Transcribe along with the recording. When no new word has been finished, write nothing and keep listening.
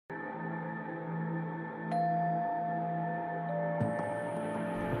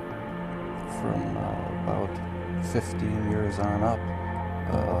From about 15 years on up,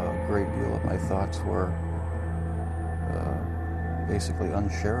 a great deal of my thoughts were basically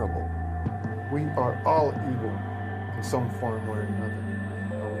unshareable. We are all evil in some form or another.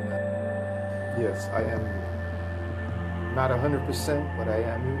 Yes, I am not 100%, but I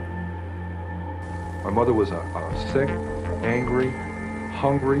am evil. My mother was a sick, angry,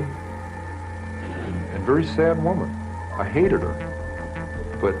 hungry, and very sad woman. I hated her,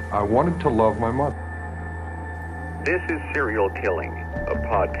 but I wanted to love my mother. This is Serial Killing, a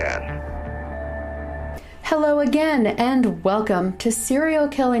podcast. Hello again, and welcome to Serial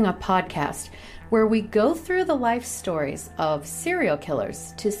Killing, a podcast, where we go through the life stories of serial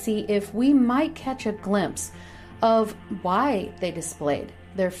killers to see if we might catch a glimpse of why they displayed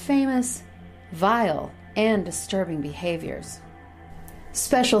their famous, vile, and disturbing behaviors.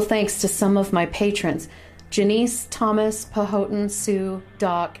 Special thanks to some of my patrons: Janice, Thomas, Pahotan, Sue,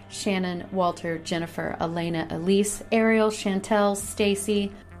 Doc, Shannon, Walter, Jennifer, Elena, Elise, Ariel, Chantel,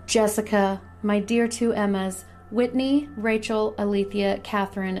 Stacy, Jessica, my dear two Emmas, Whitney, Rachel, Alethea,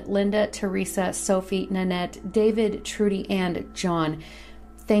 Catherine, Linda, Teresa, Sophie, Nanette, David, Trudy, and John.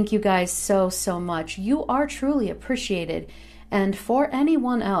 Thank you guys so much. You are truly appreciated. And for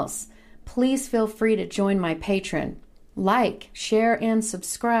anyone else, please feel free to join my Patreon. Like, share, and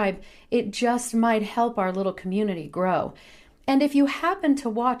subscribe. It just might help our little community grow. And if you happen to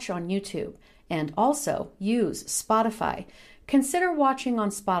watch on YouTube and also use Spotify, consider watching on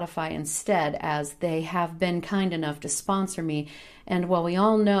Spotify instead, as they have been kind enough to sponsor me, and well, we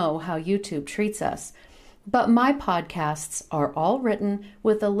all know how YouTube treats us. But my podcasts are all written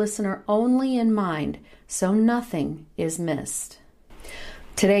with the listener only in mind, so nothing is missed.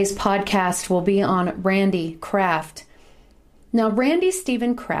 Today's podcast will be on Randy Kraft. Now, Randy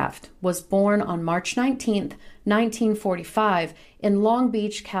Stephen Kraft was born on March 19th, 1945 in Long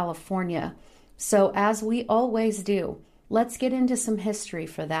Beach, California. So as we always do, let's get into some history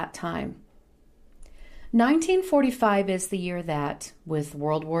for that time. 1945 is the year that, with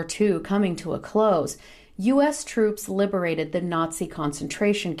World War II coming to a close, U.S. troops liberated the Nazi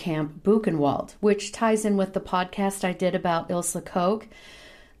concentration camp Buchenwald, which ties in with the podcast I did about Ilse Koch.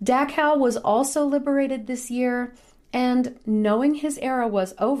 Dachau was also liberated this year, and knowing his era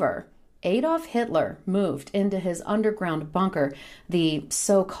was over, Adolf Hitler moved into his underground bunker, the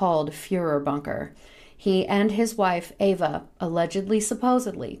so-called Führer bunker. He and his wife, Eva,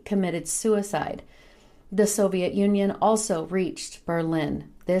 supposedly committed suicide. The Soviet Union also reached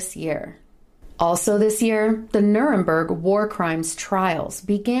Berlin this year. Also this year, the Nuremberg war crimes trials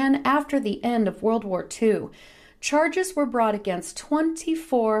began after the end of World War II. Charges were brought against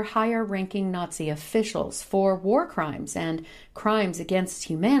 24 higher-ranking Nazi officials for war crimes and crimes against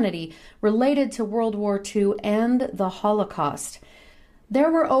humanity related to World War II and the Holocaust. There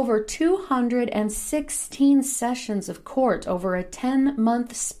were over 216 sessions of court over a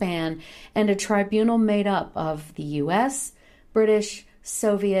 10-month span, and a tribunal made up of the U.S., British,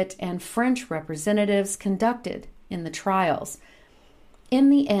 Soviet, and French representatives conducted in the trials. In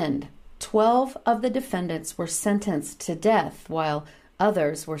the end, 12 of the defendants were sentenced to death, while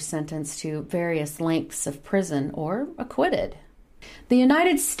others were sentenced to various lengths of prison or acquitted. The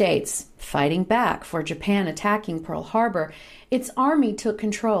United States, fighting back for Japan attacking Pearl Harbor, its army took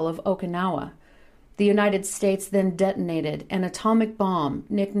control of Okinawa. The United States then detonated an atomic bomb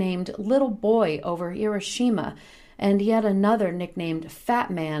nicknamed Little Boy over Hiroshima, and yet another nicknamed Fat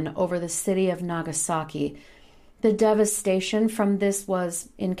Man over the city of Nagasaki. The devastation from this was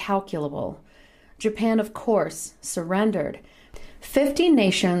incalculable. Japan, of course, surrendered. 50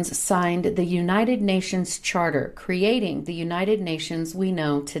 nations signed the United Nations Charter, creating the United Nations we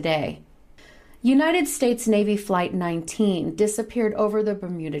know today. United States Navy Flight 19 disappeared over the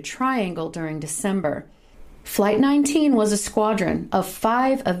Bermuda Triangle during December. Flight 19 was a squadron of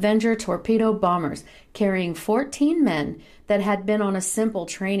 5 Avenger torpedo bombers carrying 14 men that had been on a simple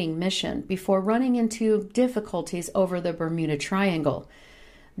training mission before running into difficulties over the Bermuda Triangle.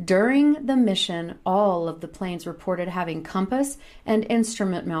 During the mission, all of the planes reported having compass and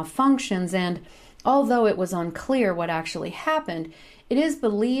instrument malfunctions, and although it was unclear what actually happened, it is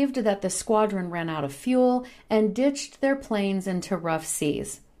believed that the squadron ran out of fuel and ditched their planes into rough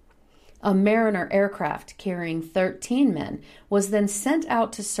seas. A Mariner aircraft carrying 13 men was then sent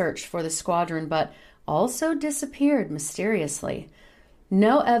out to search for the squadron, but also disappeared mysteriously.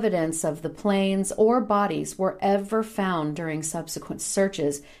 No evidence of the planes or bodies were ever found during subsequent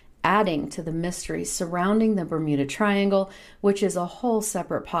searches, adding to the mystery surrounding the Bermuda Triangle, which is a whole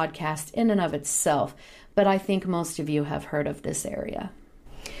separate podcast in and of itself, but I think most of you have heard of this area.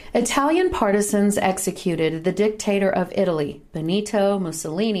 Italian partisans executed the dictator of Italy, Benito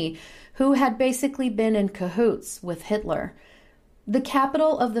Mussolini, who had basically been in cahoots with Hitler. The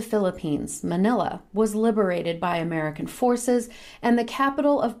capital of the Philippines, Manila, was liberated by American forces, and the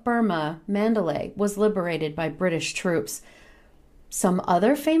capital of Burma, Mandalay, was liberated by British troops. Some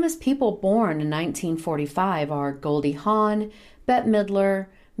other famous people born in 1945 are Goldie Hawn, Bette Midler,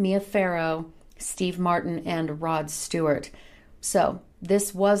 Mia Farrow, Steve Martin, and Rod Stewart. So,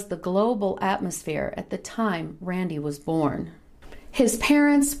 this was the global atmosphere at the time Randy was born. His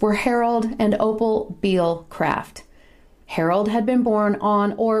parents were Harold and Opal Beale Kraft. Harold had been born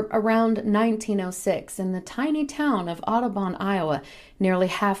on or around 1906 in the tiny town of Audubon, Iowa, nearly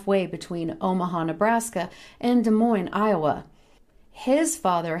halfway between Omaha, Nebraska, and Des Moines, Iowa. His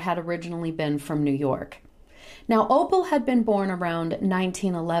father had originally been from New York. Now, Opal had been born around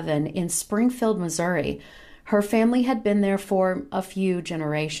 1911 in Springfield, Missouri. Her family had been there for a few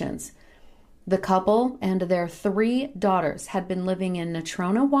generations. The couple and their 3 daughters had been living in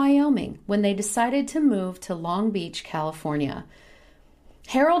Natrona, Wyoming, when they decided to move to Long Beach, California.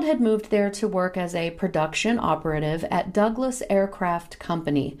 Harold had moved there to work as a production operative at Douglas Aircraft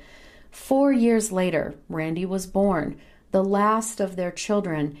Company. 4 years later, Randy was born, the last of their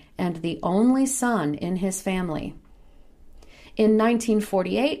children and the only son in his family. In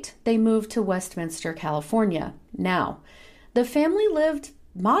 1948, they moved to Westminster, California. Now, the family lived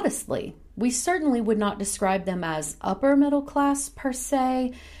modestly. We certainly would not describe them as upper middle class per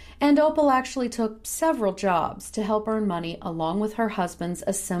se, and Opal actually took several jobs to help earn money along with her husband's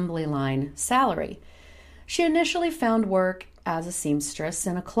assembly line salary. She initially found work as a seamstress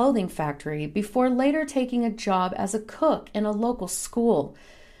in a clothing factory before later taking a job as a cook in a local school.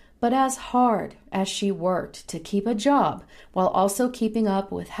 But as hard as she worked to keep a job while also keeping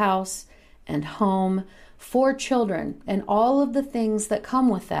up with house and home, 4 children, and all of the things that come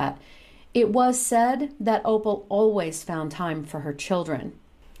with that, it was said that Opal always found time for her children.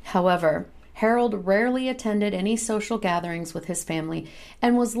 However, Harold rarely attended any social gatherings with his family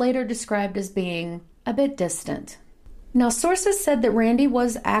and was later described as being a bit distant. Now, sources said that Randy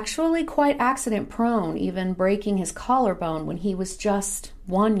was actually quite accident-prone, even breaking his collarbone when he was just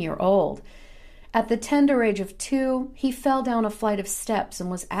 1 year old. At the tender age of 2, he fell down a flight of steps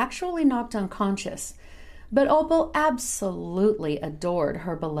and was actually knocked unconscious. But Opal absolutely adored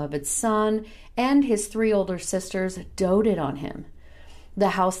her beloved son, and his 3 older sisters doted on him. The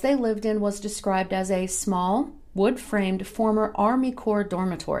house they lived in was described as a small, wood-framed former Army Corps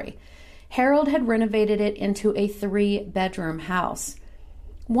dormitory. Harold had renovated it into a 3-bedroom house.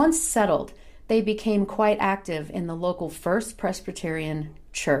 Once settled, they became quite active in the local First Presbyterian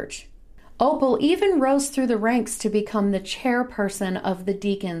Church. Opal even rose through the ranks to become the chairperson of the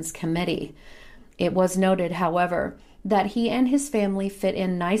Deacons Committee. It was noted, however, that he and his family fit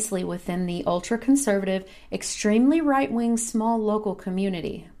in nicely within the ultra-conservative, extremely right-wing small local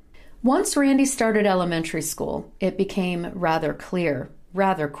community. Once Randy started elementary school, it became rather clear,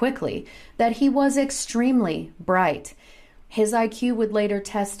 rather quickly, that he was extremely bright. His IQ would later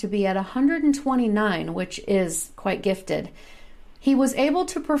test to be at 129, which is quite gifted. He was able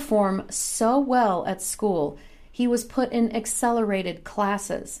to perform so well at school, he was put in accelerated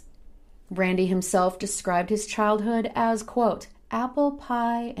classes. Randy himself described his childhood as, quote, apple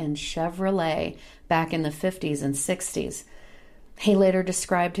pie and Chevrolet back in the 50s and 60s. He later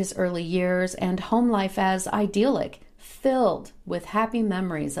described his early years and home life as idyllic, filled with happy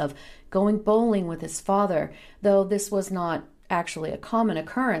memories of going bowling with his father, though this was not actually a common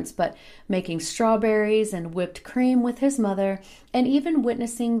occurrence, but making strawberries and whipped cream with his mother, and even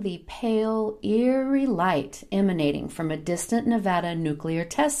witnessing the pale, eerie light emanating from a distant Nevada nuclear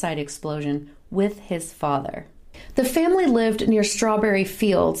test site explosion with his father. The family lived near strawberry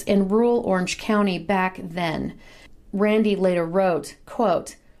fields in rural Orange County back then. Randy later wrote,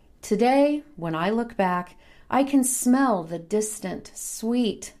 quote, "Today, when I look back, I can smell the distant,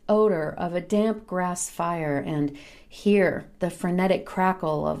 sweet odor of a damp grass fire and hear the frenetic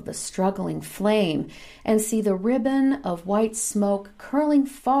crackle of the struggling flame and see the ribbon of white smoke curling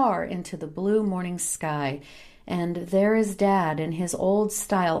far into the blue morning sky. And there is Dad in his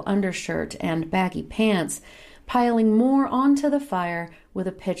old-style undershirt and baggy pants, piling more onto the fire with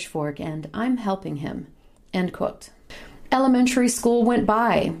a pitchfork, and I'm helping him." End quote. Elementary school went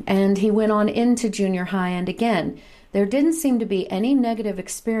by, and he went on into junior high, and again, there didn't seem to be any negative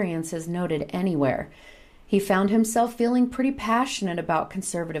experiences noted anywhere. He found himself feeling pretty passionate about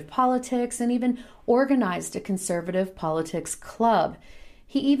conservative politics and even organized a conservative politics club.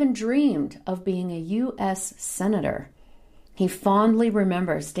 He even dreamed of being a U.S. Senator. He fondly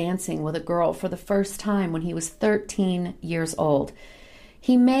remembers dancing with a girl for the first time when he was 13 years old.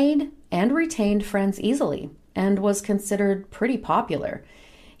 He made and retained friends easily and was considered pretty popular.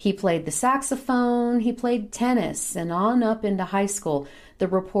 He played the saxophone, he played tennis, and on up into high school, the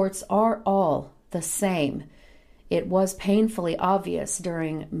reports are all the same. It was painfully obvious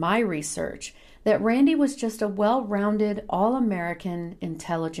during my research that Randy was just a well-rounded, all-American,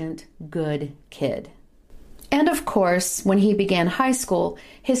 intelligent, good kid. And of course, when he began high school,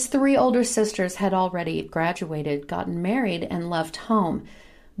 his 3 older sisters had already graduated, gotten married, and left home.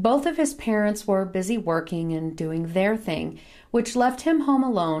 Both of his parents were busy working and doing their thing, which left him home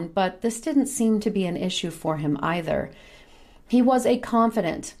alone, but this didn't seem to be an issue for him either. He was a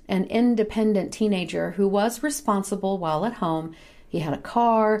confident and independent teenager who was responsible while at home. He had a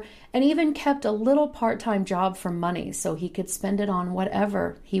car and even kept a little part-time job for money so he could spend it on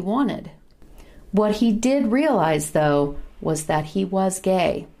whatever he wanted. What he did realize, though, was that he was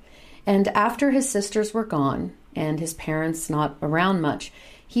gay. And after his sisters were gone and his parents not around much,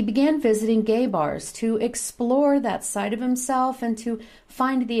 he began visiting gay bars to explore that side of himself and to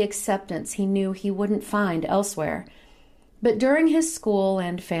find the acceptance he knew he wouldn't find elsewhere. But during his school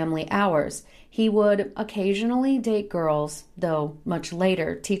and family hours, he would occasionally date girls, though much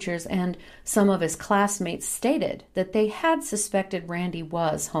later, teachers and some of his classmates stated that they had suspected Randy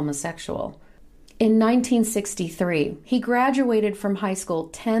was homosexual. In 1963, he graduated from high school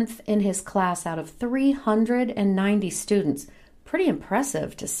 10th in his class out of 390 students. Pretty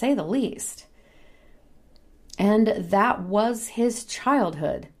impressive, to say the least. And that was his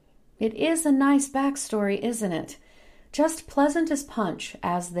childhood. It is a nice backstory, isn't it? Just pleasant as punch,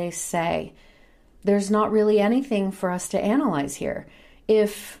 as they say. There's not really anything for us to analyze here,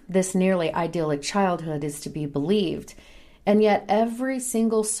 if this nearly idyllic childhood is to be believed. And yet every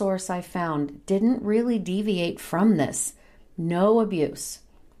single source I found didn't really deviate from this. No abuse,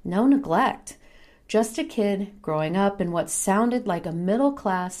 no neglect. Just a kid growing up in what sounded like a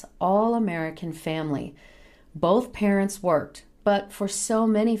middle-class, all-American family. Both parents worked, but for so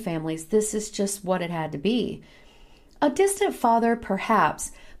many families, this is just what it had to be. A distant father,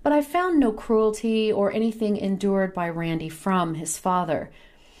 perhaps, but I found no cruelty or anything endured by Randy from his father.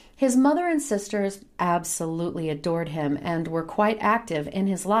 His mother and sisters absolutely adored him and were quite active in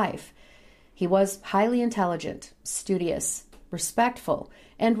his life. He was highly intelligent, studious, respectful,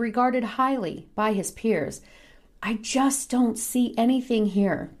 and regarded highly by his peers. I just don't see anything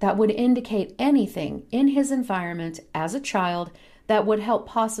here that would indicate anything in his environment as a child that would help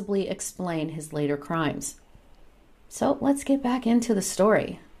possibly explain his later crimes. So let's get back into the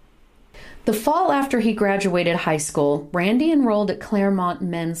story. The fall after he graduated high school, Randy enrolled at Claremont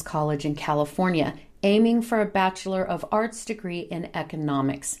Men's College in California, aiming for a Bachelor of Arts degree in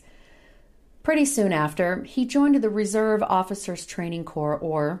economics. Pretty soon after, he joined the Reserve Officers Training Corps,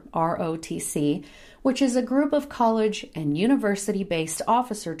 or ROTC, which is a group of college and university-based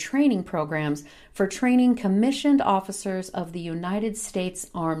officer training programs for training commissioned officers of the United States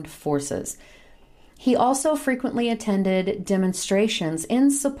Armed Forces. He also frequently attended demonstrations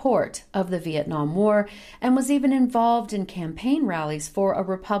in support of the Vietnam War and was even involved in campaign rallies for a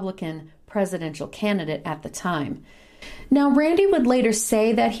Republican presidential candidate at the time. Now, Randy would later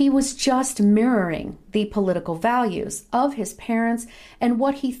say that he was just mirroring the political values of his parents and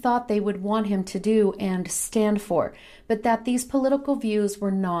what he thought they would want him to do and stand for, but that these political views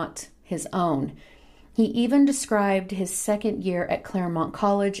were not his own. He even described his second year at Claremont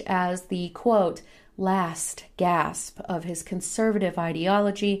College as the, quote, last gasp of his conservative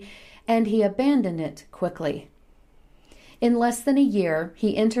ideology, and he abandoned it quickly. In less than a year,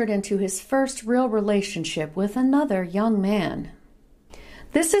 he entered into his first real relationship with another young man.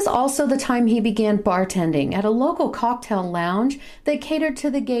 This is also the time he began bartending at a local cocktail lounge that catered to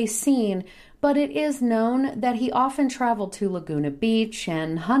the gay scene, but it is known that he often traveled to Laguna Beach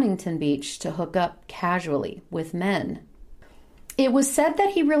and Huntington Beach to hook up casually with men. It was said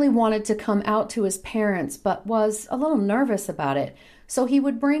that he really wanted to come out to his parents, but was a little nervous about it, so he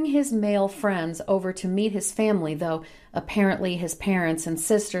would bring his male friends over to meet his family, though apparently his parents and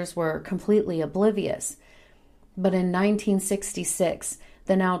sisters were completely oblivious. But in 1966,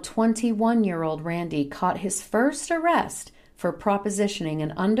 the now 21-year-old Randy caught his first arrest for propositioning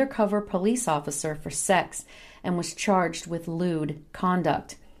an undercover police officer for sex and was charged with lewd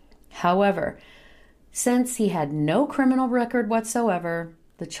conduct. However, since he had no criminal record whatsoever,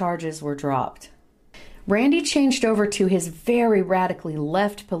 the charges were dropped. Randy changed over to his very radically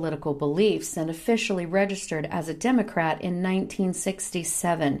left political beliefs and officially registered as a Democrat in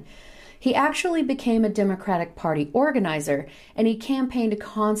 1967. He actually became a Democratic Party organizer, and he campaigned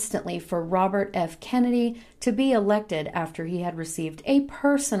constantly for Robert F. Kennedy to be elected after he had received a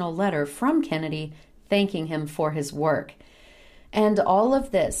personal letter from Kennedy thanking him for his work. And all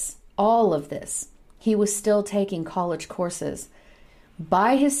of this, he was still taking college courses.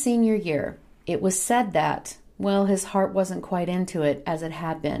 By his senior year, it was said that, well, his heart wasn't quite into it as it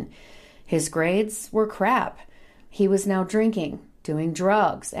had been. His grades were crap. He was now drinking, doing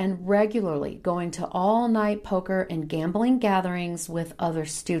drugs, and regularly going to all-night poker and gambling gatherings with other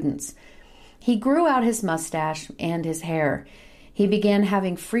students. He grew out his mustache and his hair. He began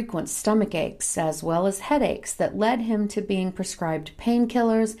having frequent stomach aches as well as headaches that led him to being prescribed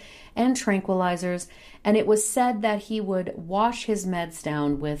painkillers and tranquilizers, and it was said that he would wash his meds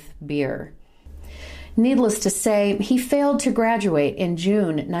down with beer. Needless to say, he failed to graduate in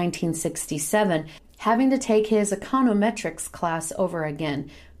June 1967, having to take his econometrics class over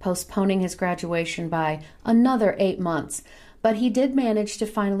again, postponing his graduation by another 8 months. But he did manage to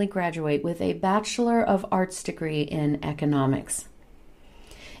finally graduate with a Bachelor of Arts degree in economics.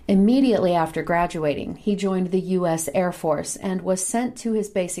 Immediately after graduating, he joined the U.S. Air Force and was sent to his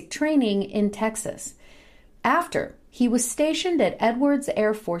basic training in Texas. After, he was stationed at Edwards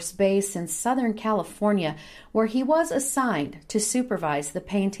Air Force Base in Southern California, where he was assigned to supervise the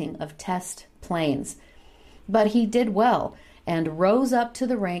painting of test planes. But he did well and rose up to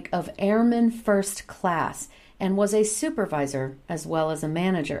the rank of Airman First Class and was a supervisor as well as a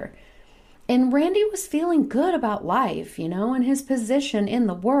manager. And Randy was feeling good about life, and his position in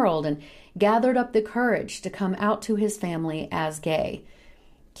the world, and gathered up the courage to come out to his family as gay.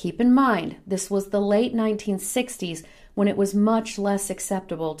 Keep in mind, this was the late 1960s when it was much less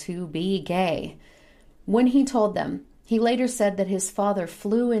acceptable to be gay. When he told them, he later said that his father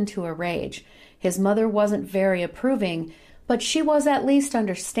flew into a rage. His mother wasn't very approving, but she was at least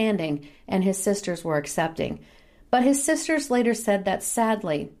understanding, and his sisters were accepting. But his sisters later said that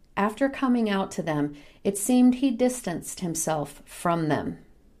sadly, after coming out to them, it seemed he distanced himself from them.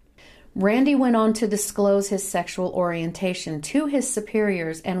 Randy went on to disclose his sexual orientation to his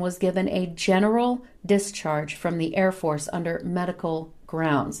superiors and was given a general discharge from the Air Force under medical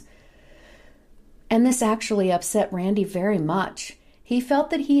grounds. And this actually upset Randy very much. He felt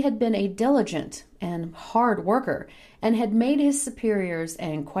that he had been a diligent and hard worker and had made his superiors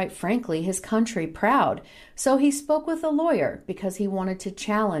and, quite frankly, his country proud. So he spoke with a lawyer because he wanted to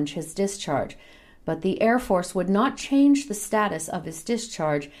challenge his discharge. But the Air Force would not change the status of his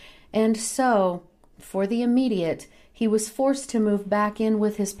discharge, and so, for the immediate, he was forced to move back in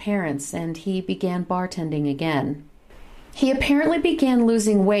with his parents, and he began bartending again. He apparently began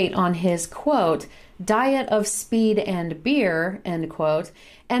losing weight on his, quote, diet of speed and beer, end quote,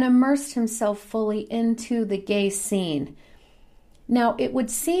 and immersed himself fully into the gay scene. Now, it would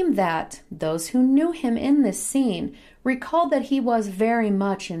seem that those who knew him in this scene recalled that he was very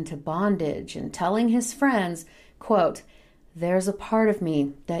much into bondage and telling his friends, quote, there's a part of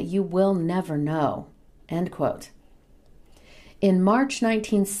me that you will never know, end quote. In March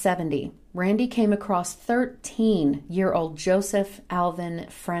 1970, Randy came across 13-year-old Joseph Alvin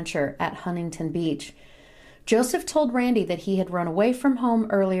Frencher at Huntington Beach. Joseph told Randy that he had run away from home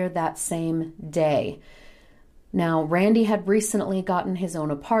earlier that same day. Now, Randy had recently gotten his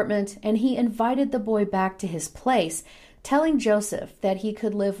own apartment, and he invited the boy back to his place, telling Joseph that he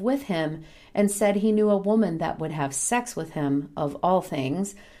could live with him, and said he knew a woman that would have sex with him, of all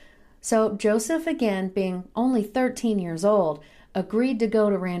things. So Joseph, again being only 13 years old, agreed to go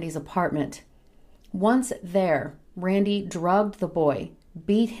to Randy's apartment. Once there, Randy drugged the boy,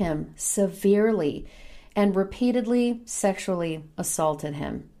 beat him severely, and repeatedly sexually assaulted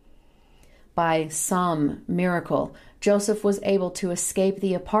him. By some miracle, Joseph was able to escape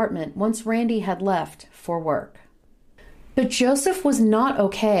the apartment once Randy had left for work. But Joseph was not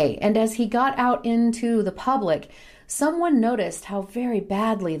okay, and as he got out into the public, someone noticed how very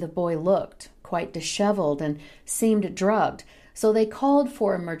badly the boy looked, quite disheveled and seemed drugged. So they called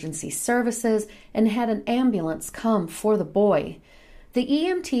for emergency services and had an ambulance come for the boy. The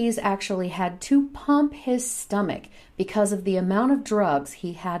EMTs actually had to pump his stomach because of the amount of drugs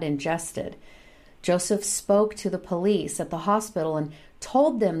he had ingested. Joseph spoke to the police at the hospital and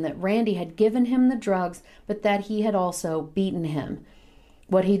told them that Randy had given him the drugs, but that he had also beaten him.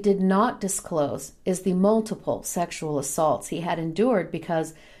 What he did not disclose is the multiple sexual assaults he had endured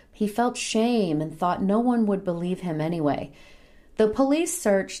because he felt shame and thought no one would believe him anyway. The police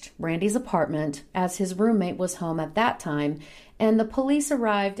searched Randy's apartment as his roommate was home at that time, and the police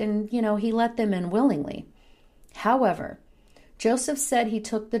arrived and, he let them in willingly. However, Joseph said he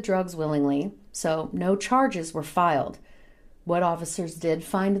took the drugs willingly, so no charges were filed. What officers did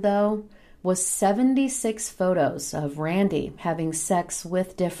find, though, was 76 photos of Randy having sex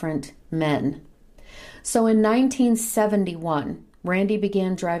with different men. So in 1971, Randy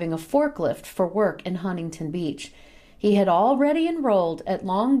began driving a forklift for work in Huntington Beach. He had already enrolled at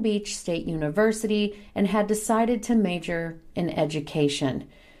Long Beach State University and had decided to major in education.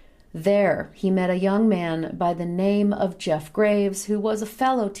 There, he met a young man by the name of Jeff Graves, who was a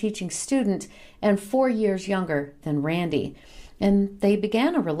fellow teaching student and 4 years younger than Randy, and they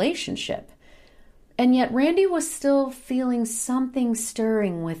began a relationship. And yet Randy was still feeling something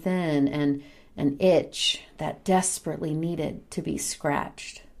stirring within, and an itch that desperately needed to be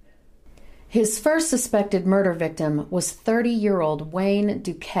scratched. His first suspected murder victim was 30-year-old Wayne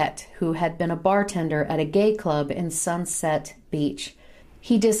Duquette, who had been a bartender at a gay club in Sunset Beach.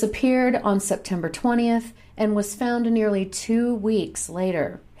 He disappeared on September 20th and was found nearly 2 weeks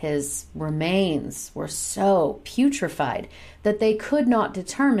later. His remains were so putrefied that they could not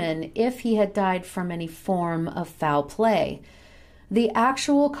determine if he had died from any form of foul play. The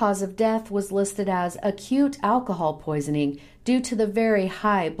actual cause of death was listed as acute alcohol poisoning due to the very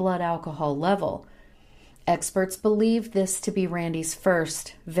high blood alcohol level. Experts believe this to be Randy's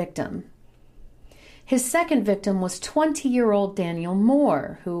first victim. His second victim was 20-year-old Daniel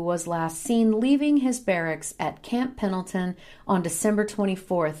Moore, who was last seen leaving his barracks at Camp Pendleton on December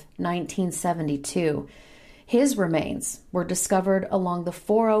 24th, 1972. His remains were discovered along the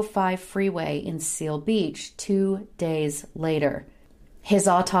 405 freeway in Seal Beach 2 days later. His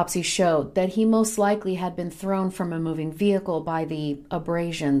autopsy showed that he most likely had been thrown from a moving vehicle by the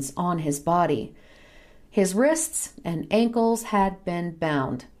abrasions on his body. His wrists and ankles had been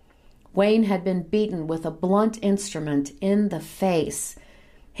bound. Wayne had been beaten with a blunt instrument in the face.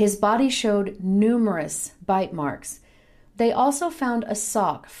 His body showed numerous bite marks. They also found a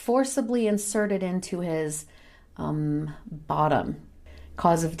sock forcibly inserted into his bottom.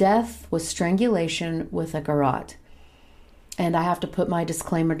 Cause of death was strangulation with a garrote. And I have to put my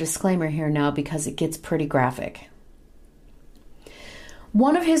disclaimer here now because it gets pretty graphic.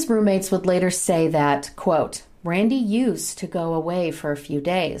 One of his roommates would later say that, quote, Randy used to go away for a few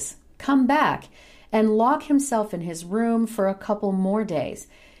days, come back, and lock himself in his room for a couple more days.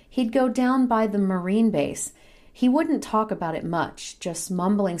 He'd go down by the Marine base. He wouldn't talk about it much, just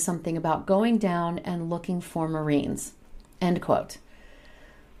mumbling something about going down and looking for Marines, end quote.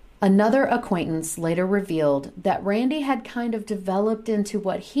 Another acquaintance later revealed that Randy had kind of developed into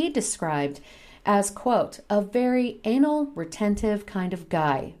what he described as, quote, a very anal, retentive kind of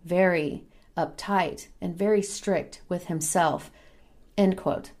guy, very uptight and very strict with himself, end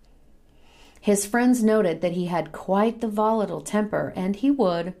quote. His friends noted that he had quite the volatile temper, and he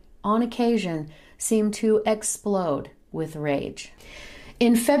would, on occasion, seem to explode with rage.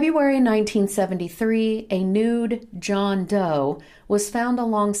 In February 1973, a nude John Doe was found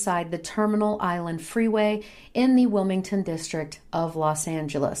alongside the Terminal Island Freeway in the Wilmington district of Los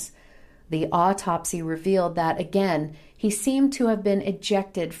Angeles. The autopsy revealed that, again, he seemed to have been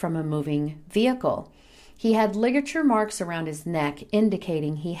ejected from a moving vehicle. He had ligature marks around his neck,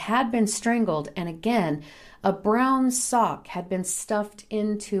 indicating he had been strangled, and again, a brown sock had been stuffed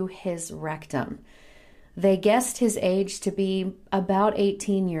into his rectum. They guessed his age to be about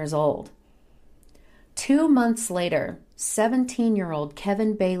 18 years old. 2 months later, 17-year-old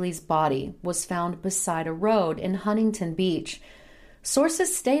Kevin Bailey's body was found beside a road in Huntington Beach.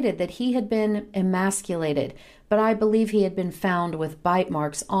 Sources stated that he had been emasculated, but I believe he had been found with bite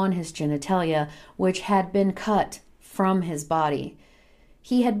marks on his genitalia, which had been cut from his body.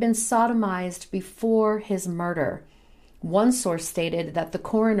 He had been sodomized before his murder. One source stated that the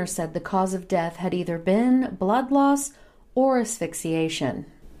coroner said the cause of death had either been blood loss or asphyxiation.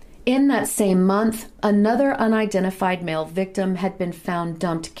 In that same month, another unidentified male victim had been found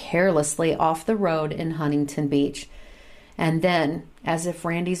dumped carelessly off the road in Huntington Beach. And then, as if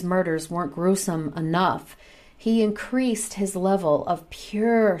Randy's murders weren't gruesome enough, he increased his level of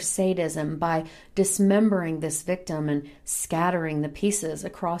pure sadism by dismembering this victim and scattering the pieces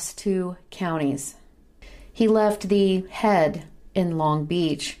across 2 counties. He left the head in Long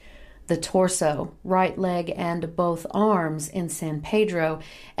Beach, the torso, right leg, and both arms in San Pedro,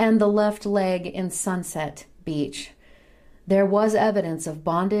 and the left leg in Sunset Beach. There was evidence of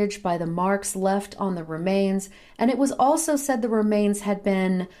bondage by the marks left on the remains, and it was also said the remains had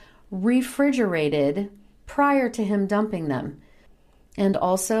been refrigerated prior to him dumping them. And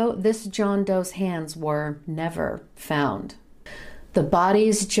also, this John Doe's hands were never found. The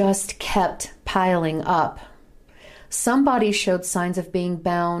bodies just kept piling up. Some bodies showed signs of being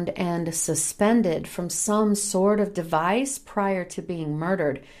bound and suspended from some sort of device prior to being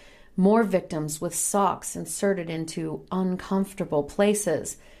murdered. More victims with socks inserted into uncomfortable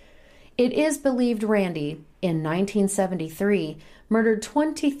places. It is believed Randy, in 1973, murdered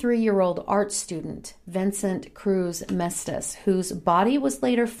 23-year-old art student Vincent Cruz Mestis, whose body was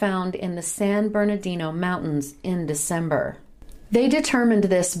later found in the San Bernardino Mountains in December. They determined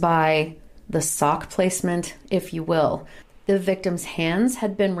this by the sock placement, if you will. The victim's hands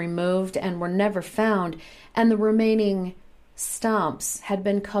had been removed and were never found, and the remaining stumps had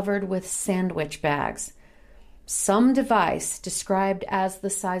been covered with sandwich bags. Some device, described as the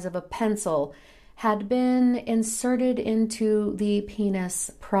size of a pencil, had been inserted into the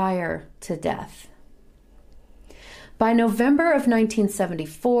penis prior to death. By November of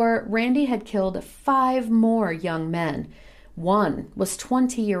 1974, Randy had killed 5 more young men. One was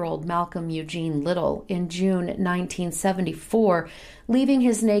 20-year-old Malcolm Eugene Little in June 1974, leaving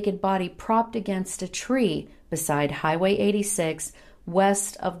his naked body propped against a tree beside Highway 86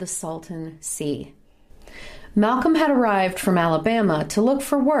 west of the Salton Sea. Malcolm had arrived from Alabama to look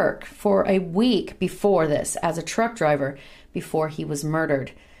for work for a week before this as a truck driver before he was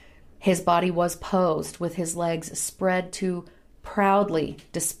murdered. His body was posed with his legs spread to proudly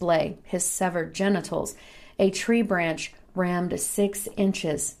display his severed genitals. A tree branch rammed 6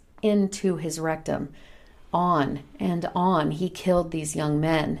 inches into his rectum. On and on he killed these young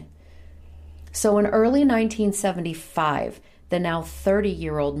men. So in early 1975, the now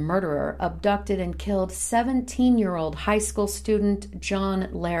 30-year-old murderer abducted and killed 17-year-old high school student John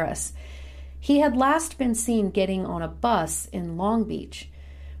Laris. He had last been seen getting on a bus in Long Beach.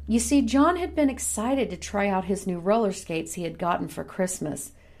 You see, John had been excited to try out his new roller skates he had gotten for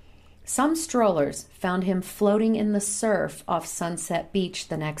Christmas. Some strollers found him floating in the surf off Sunset Beach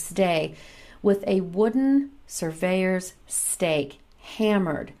the next day with a wooden surveyor's stake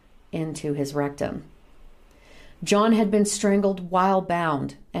hammered into his rectum. John had been strangled while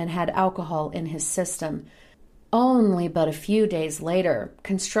bound and had alcohol in his system. Only but a few days later,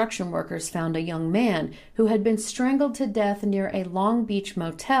 construction workers found a young man who had been strangled to death near a Long Beach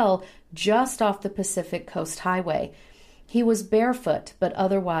motel just off the Pacific Coast Highway. He was barefoot, but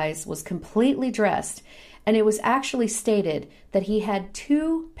otherwise was completely dressed, and it was actually stated that he had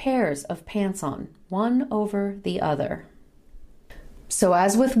 2 pairs of pants on, one over the other. So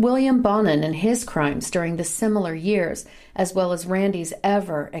as with William Bonin and his crimes during the similar years, as well as Randy's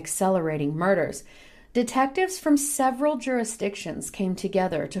ever-accelerating murders, detectives from several jurisdictions came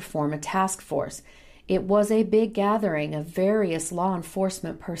together to form a task force. It was a big gathering of various law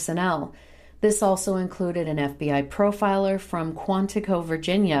enforcement personnel. This also included an FBI profiler from Quantico,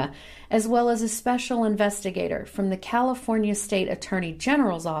 Virginia, as well as a special investigator from the California State Attorney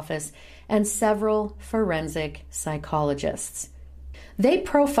General's office and several forensic psychologists. They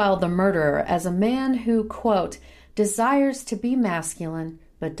profiled the murderer as a man who, quote, desires to be masculine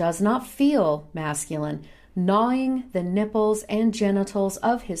but does not feel masculine, gnawing the nipples and genitals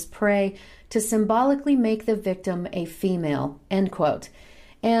of his prey to symbolically make the victim a female, end quote.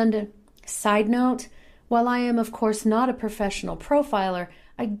 And side note, while I am of course not a professional profiler,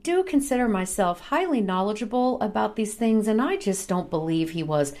 I do consider myself highly knowledgeable about these things, and I just don't believe he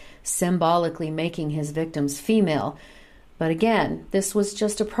was symbolically making his victims female. But again, this was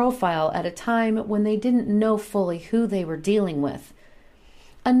just a profile at a time when they didn't know fully who they were dealing with.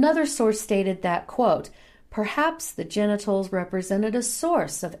 Another source stated that, quote, perhaps the genitals represented a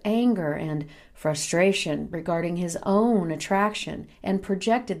source of anger and frustration regarding his own attraction and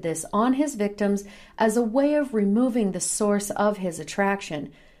projected this on his victims as a way of removing the source of his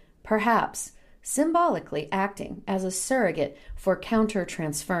attraction, perhaps symbolically acting as a surrogate for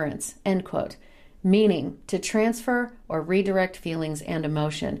countertransference, end quote, meaning to transfer or redirect feelings and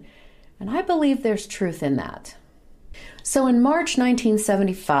emotion. And I believe there's truth in that. So in March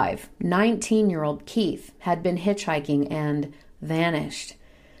 1975, 19-year-old Keith had been hitchhiking and vanished.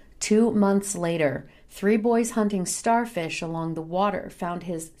 2 months later, 3 boys hunting starfish along the water found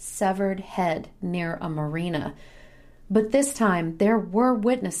his severed head near a marina. But this time, there were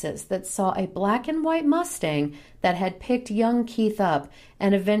witnesses that saw a black and white Mustang that had picked young Keith up,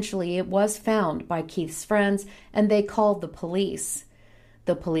 and eventually it was found by Keith's friends, and they called the police.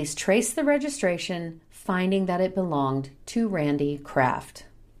 The police traced the registration, finding that it belonged to Randy Kraft.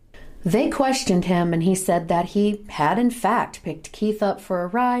 They questioned him, and he said that he had in fact picked Keith up for a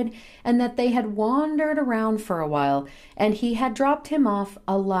ride and that they had wandered around for a while, and he had dropped him off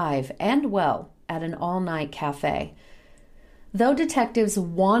alive and well at an all-night cafe. Though detectives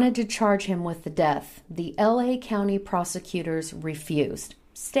wanted to charge him with the death, the LA County prosecutors refused,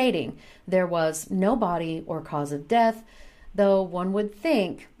 stating there was no body or cause of death, though one would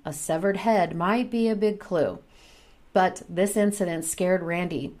think a severed head might be a big clue. But this incident scared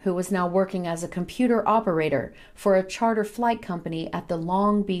Randy, who was now working as a computer operator for a charter flight company at the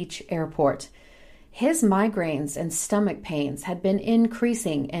Long Beach airport. His migraines and stomach pains had been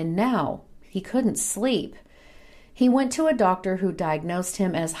increasing, and now he couldn't sleep. He went to a doctor who diagnosed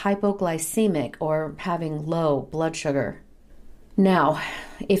him as hypoglycemic, or having low blood sugar. Now,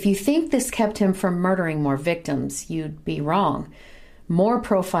 if you think this kept him from murdering more victims, you'd be wrong. More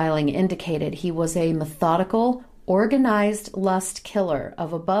profiling indicated he was a methodical, organized lust killer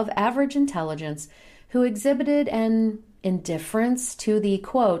of above-average intelligence who exhibited an indifference to the,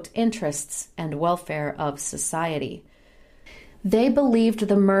 quote, interests and welfare of society. They believed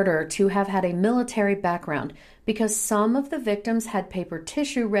the murder to have had a military background because some of the victims had paper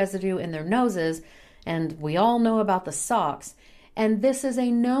tissue residue in their noses, and we all know about the socks, and this is a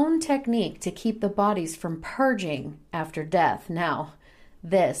known technique to keep the bodies from purging after death. Now,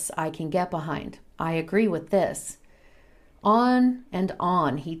 this I can get behind. I agree with this. On and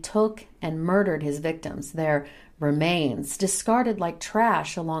on he took and murdered his victims, their remains discarded like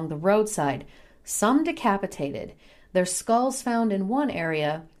trash along the roadside, some decapitated, their skulls found in one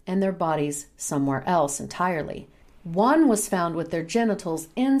area and their bodies somewhere else entirely. One was found with their genitals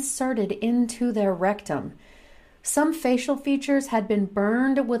inserted into their rectum. Some facial features had been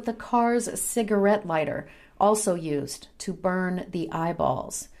burned with the car's cigarette lighter, also used to burn the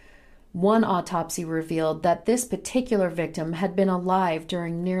eyeballs. One autopsy revealed that this particular victim had been alive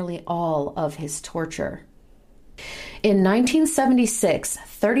during nearly all of his torture. In 1976,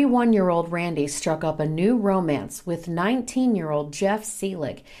 31-year-old Randy struck up a new romance with 19-year-old Jeff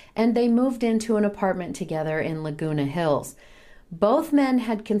Seelig, and they moved into an apartment together in Laguna Hills. Both men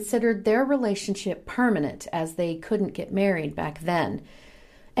had considered their relationship permanent, as they couldn't get married back then.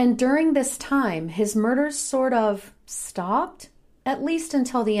 And during this time, his murders sort of stopped, at least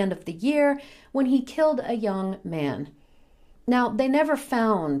until the end of the year, when he killed a young man. Now, they never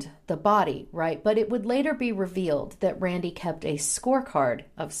found the body, right? But it would later be revealed that Randy kept a scorecard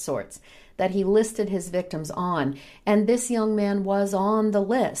of sorts that he listed his victims on, and this young man was on the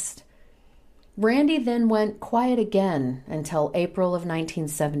list. Randy then went quiet again until April of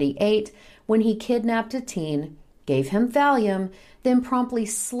 1978, when he kidnapped a teen, gave him Valium, then promptly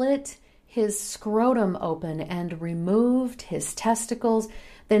slit his scrotum open and removed his testicles,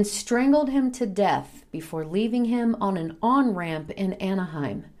 then strangled him to death before leaving him on an on-ramp in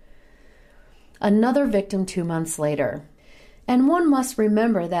Anaheim. Another victim 2 months later. And one must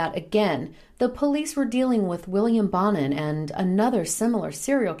remember that, again, the police were dealing with William Bonin and another similar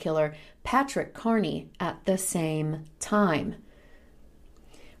serial killer, Patrick Carney, at the same time.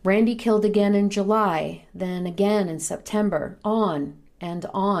 Randy killed again in July, then again in September, on and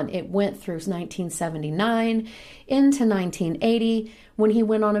on. It went through 1979 into 1980, when he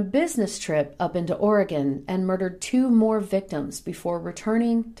went on a business trip up into Oregon and murdered 2 more victims before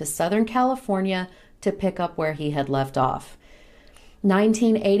returning to Southern California to pick up where he had left off.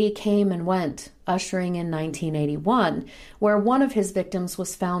 1980 came and went, ushering in 1981, where one of his victims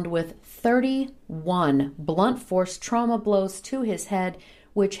was found with 31 blunt force trauma blows to his head,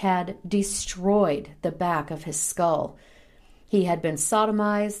 which had destroyed the back of his skull. He had been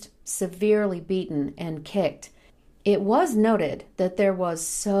sodomized, severely beaten, and kicked. It was noted that there was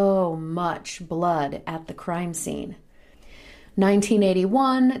so much blood at the crime scene.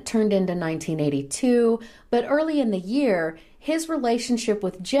 1981 turned into 1982, but early in the year, his relationship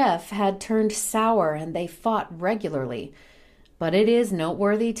with Jeff had turned sour and they fought regularly. But it is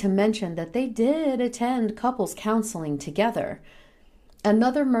noteworthy to mention that they did attend couples counseling together.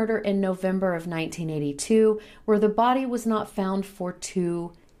 Another murder in November of 1982, where the body was not found for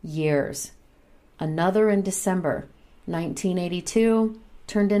 2 years. Another in December 1982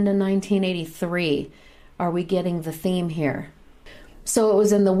 turned into 1983. Are we getting the theme here? So it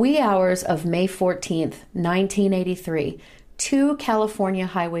was in the wee hours of May 14th, 1983, 2 California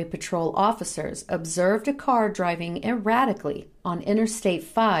Highway Patrol officers observed a car driving erratically on Interstate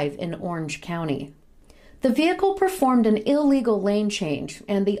 5 in Orange County. The vehicle performed an illegal lane change,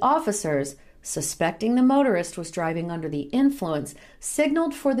 and the officers, suspecting the motorist was driving under the influence,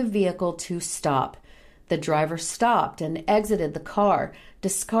 signaled for the vehicle to stop. The driver stopped and exited the car,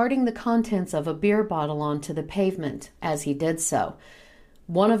 discarding the contents of a beer bottle onto the pavement as he did so.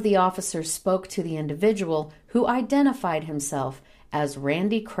 One of the officers spoke to the individual, who identified himself as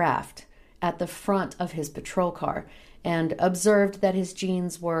Randy Kraft, at the front of his patrol car, and observed that his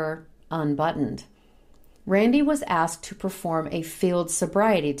jeans were unbuttoned. Randy was asked to perform a field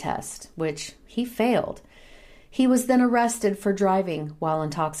sobriety test, which he failed. He was then arrested for driving while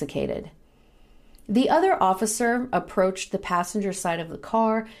intoxicated. The other officer approached the passenger side of the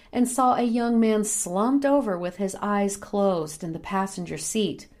car and saw a young man slumped over with his eyes closed in the passenger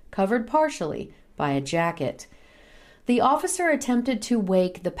seat, covered partially by a jacket. The officer attempted to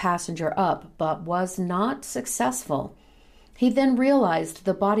wake the passenger up, but was not successful. He then realized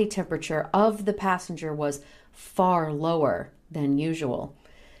the body temperature of the passenger was far lower than usual.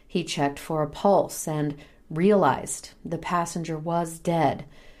 He checked for a pulse and realized the passenger was dead.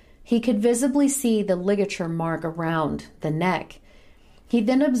 He could visibly see the ligature mark around the neck. He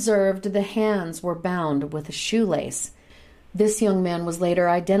then observed the hands were bound with a shoelace. This young man was later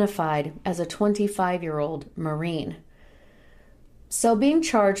identified as a 25-year-old Marine. So, being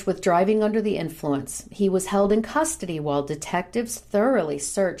charged with driving under the influence, he was held in custody while detectives thoroughly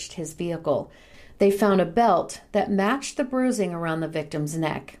searched his vehicle. They found a belt that matched the bruising around the victim's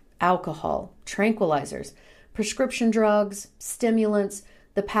neck, alcohol, tranquilizers, prescription drugs, stimulants,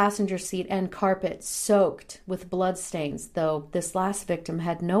 the passenger seat and carpet soaked with bloodstains, though this last victim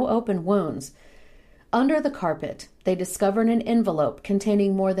had no open wounds. Under the carpet, they discovered an envelope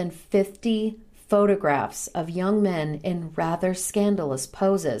containing more than 50 photographs of young men in rather scandalous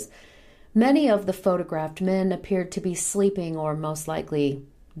poses. Many of the photographed men appeared to be sleeping or most likely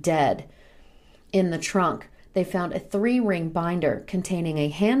dead. In the trunk, they found a 3-ring binder containing a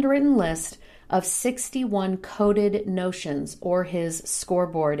handwritten list of 61 coded notions, or his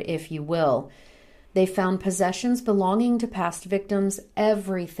scoreboard, if you will. They found possessions belonging to past victims,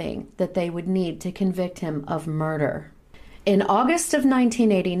 everything that they would need to convict him of murder. In August of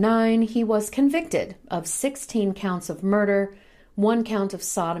 1989, he was convicted of 16 counts of murder, 1 count of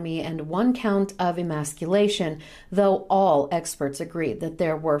sodomy, and 1 count of emasculation, though all experts agreed that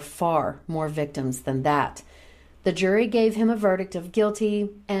there were far more victims than that. The jury gave him a verdict of guilty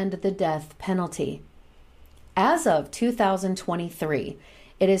and the death penalty. As of 2023,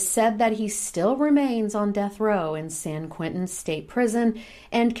 it is said that he still remains on death row in San Quentin State Prison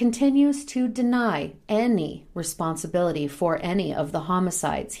and continues to deny any responsibility for any of the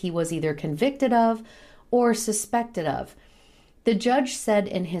homicides he was either convicted of or suspected of. The judge said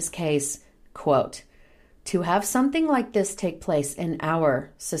in his case, quote, "To have something like this take place in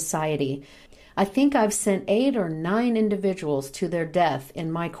our society, I think I've sent 8 or 9 individuals to their death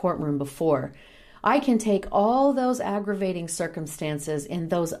in my courtroom before. I can take all those aggravating circumstances in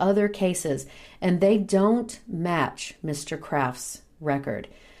those other cases, and they don't match Mr. Kraft's record.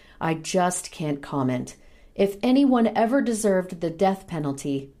 I just can't comment. If anyone ever deserved the death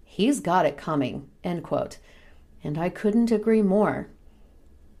penalty, he's got it coming," end quote. And I couldn't agree more.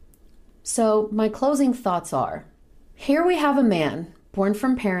 So my closing thoughts are, here we have a man born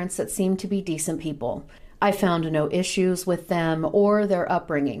from parents that seem to be decent people. I found no issues with them or their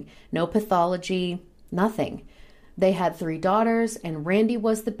upbringing, no pathology, nothing. They had 3 daughters, and Randy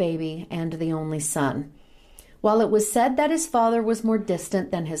was the baby and the only son. While it was said that his father was more distant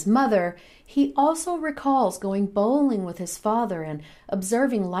than his mother, he also recalls going bowling with his father and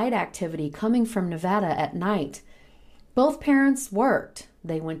observing light activity coming from Nevada at night. Both parents worked.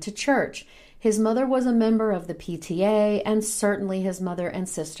 They went to church. His mother was a member of the PTA, and certainly his mother and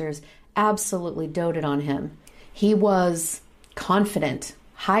sisters absolutely doted on him. He was confident,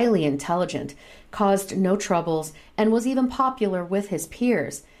 highly intelligent, caused no troubles, and was even popular with his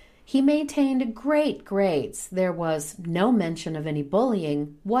peers. He maintained great grades. There was no mention of any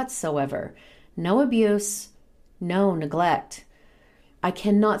bullying whatsoever, no abuse, no neglect. I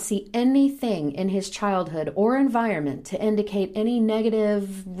cannot see anything in his childhood or environment to indicate any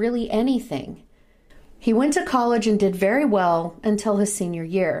negative, really anything. He went to college and did very well until his senior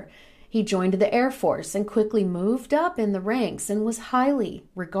year. He joined the Air Force and quickly moved up in the ranks and was highly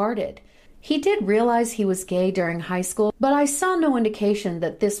regarded. He did realize he was gay during high school, but I saw no indication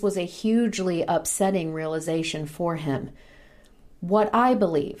that this was a hugely upsetting realization for him. What I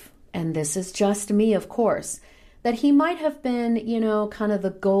believe, and this is just me, of course, that he might have been, kind of the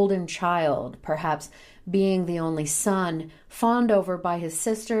golden child, perhaps being the only son, fawned over by his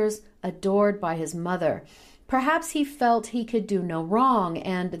sisters, adored by his mother. Perhaps he felt he could do no wrong,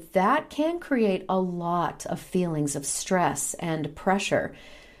 and that can create a lot of feelings of stress and pressure.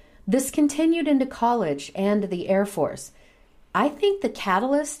 This continued into college and the Air Force. I think the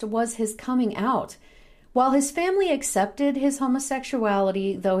catalyst was his coming out. While his family accepted his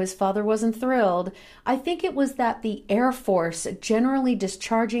homosexuality, though his father wasn't thrilled, I think it was that the Air Force generally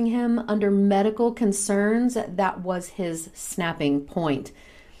discharging him under medical concerns that was his snapping point.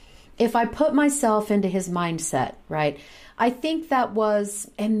 If I put myself into his mindset, right, I think that was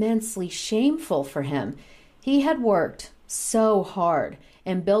immensely shameful for him. He had worked so hard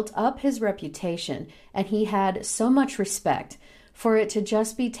and built up his reputation, and he had so much respect. for it to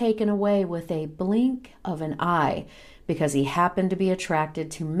just be taken away with a blink of an eye because he happened to be attracted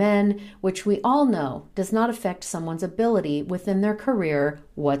to men, which we all know does not affect someone's ability within their career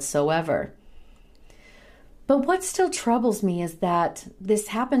whatsoever. But what still troubles me is that this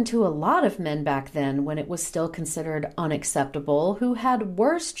happened to a lot of men back then when it was still considered unacceptable, who had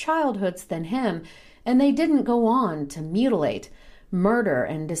worse childhoods than him, and they didn't go on to mutilate, murder,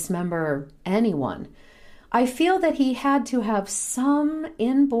 and dismember anyone. I feel that he had to have some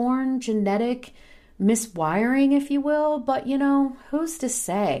inborn genetic miswiring, if you will, but who's to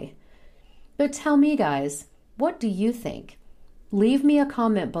say? But tell me, guys, what do you think? Leave me a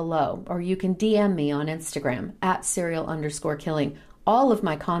comment below, or you can DM me on Instagram at serial_killing. All of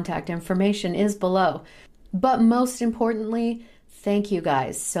my contact information is below. But most importantly, thank you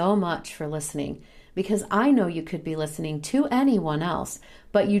guys so much for listening, because I know you could be listening to anyone else,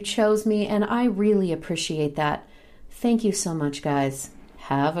 but you chose me, and I really appreciate that. Thank you so much, guys.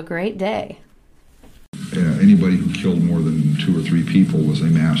 Have a great day. Anybody who killed more than 2 or 3 people was a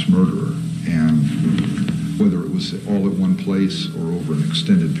mass murderer, and whether it was all at one place or over an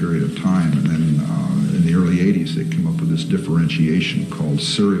extended period of time. And then in the early 80s, they came up with this differentiation called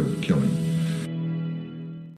serial killing.